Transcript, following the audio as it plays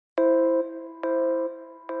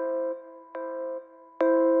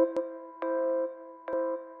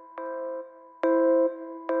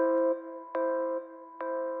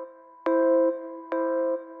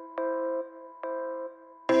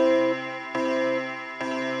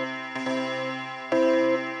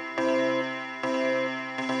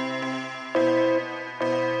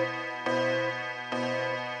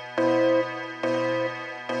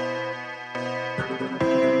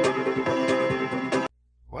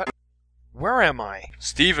where am I?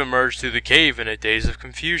 Steve emerged through the cave in a daze of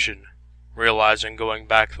confusion. Realizing going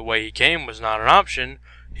back the way he came was not an option,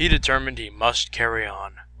 he determined he must carry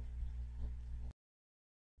on.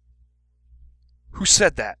 Who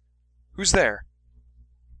said that? Who's there?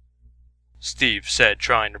 Steve said,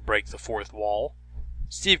 trying to break the fourth wall.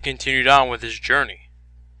 Steve continued on with his journey.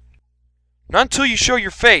 Not until you show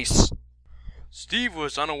your face! Steve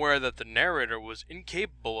was unaware that the narrator was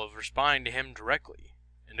incapable of responding to him directly.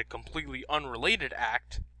 In a completely unrelated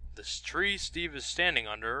act, this tree Steve is standing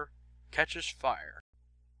under catches fire.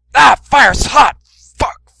 Ah! Fire's hot!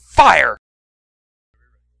 Fuck! Fire!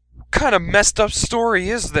 What kind of messed up story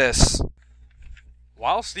is this?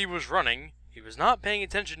 While Steve was running, he was not paying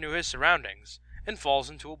attention to his surroundings and falls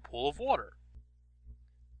into a pool of water.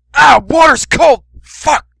 Ah! Water's cold!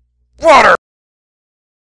 Fuck! Water!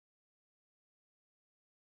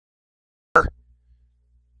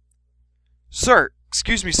 Sir,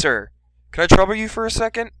 excuse me, sir. Can I trouble you for a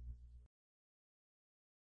second?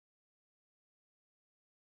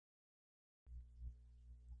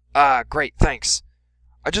 Ah, great, thanks.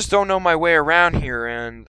 I just don't know my way around here,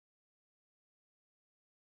 and...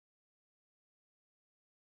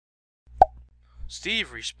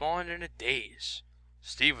 Steve respawned in a daze.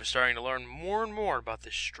 Steve was starting to learn more and more about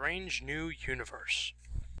this strange new universe.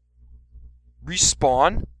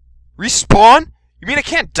 Respawn? Respawn? You mean I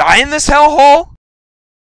can't die in this hellhole?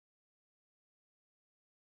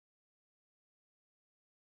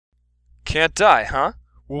 Can't die, huh?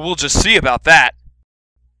 Well, we'll just see about that.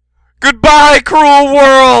 Goodbye, cruel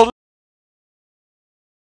world!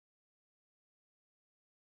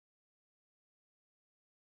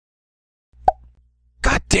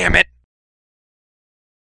 God damn it!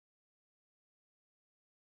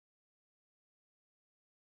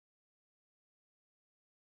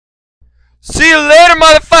 See you later,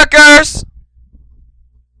 motherfuckers!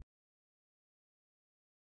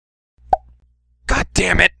 God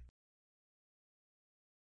damn it!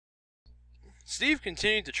 Steve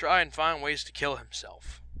continued to try and find ways to kill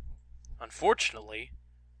himself. Unfortunately,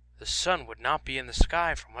 the sun would not be in the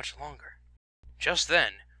sky for much longer. Just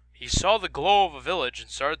then, he saw the glow of a village and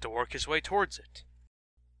started to work his way towards it.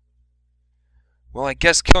 Well, I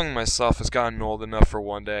guess killing myself has gotten old enough for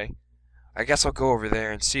one day. I guess I'll go over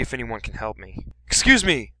there and see if anyone can help me. Excuse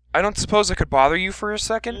me, I don't suppose I could bother you for a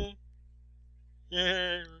second?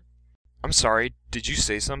 I'm sorry, did you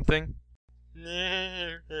say something?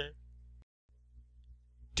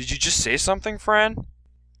 Did you just say something, friend?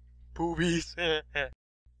 Boobies.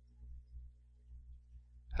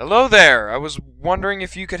 Hello there, I was wondering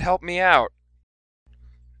if you could help me out.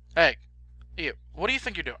 Hey, you, what do you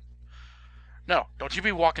think you're doing? No, don't you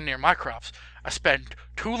be walking near my crops. I spend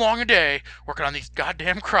too long a day working on these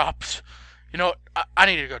goddamn crops. You know what? I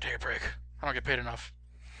need to go take a break. I don't get paid enough.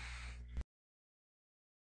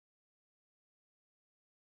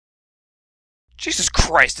 Jesus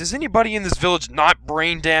Christ, is anybody in this village not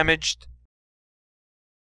brain damaged?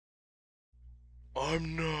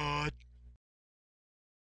 I'm not.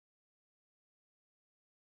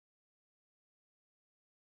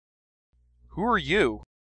 Who are you?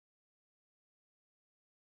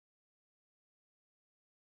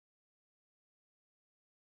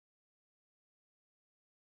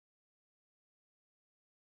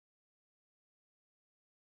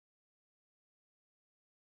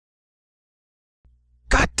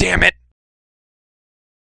 God damn it!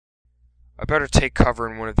 I better take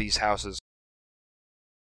cover in one of these houses.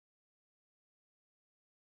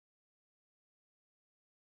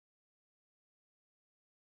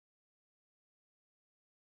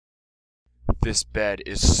 This bed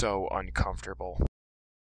is so uncomfortable.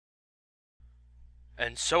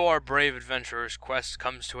 And so our brave adventurer's quest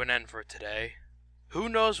comes to an end for today. Who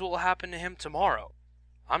knows what will happen to him tomorrow?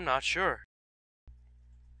 I'm not sure.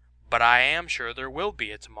 But I am sure there will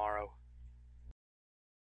be a tomorrow.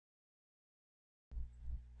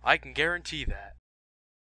 I can guarantee that.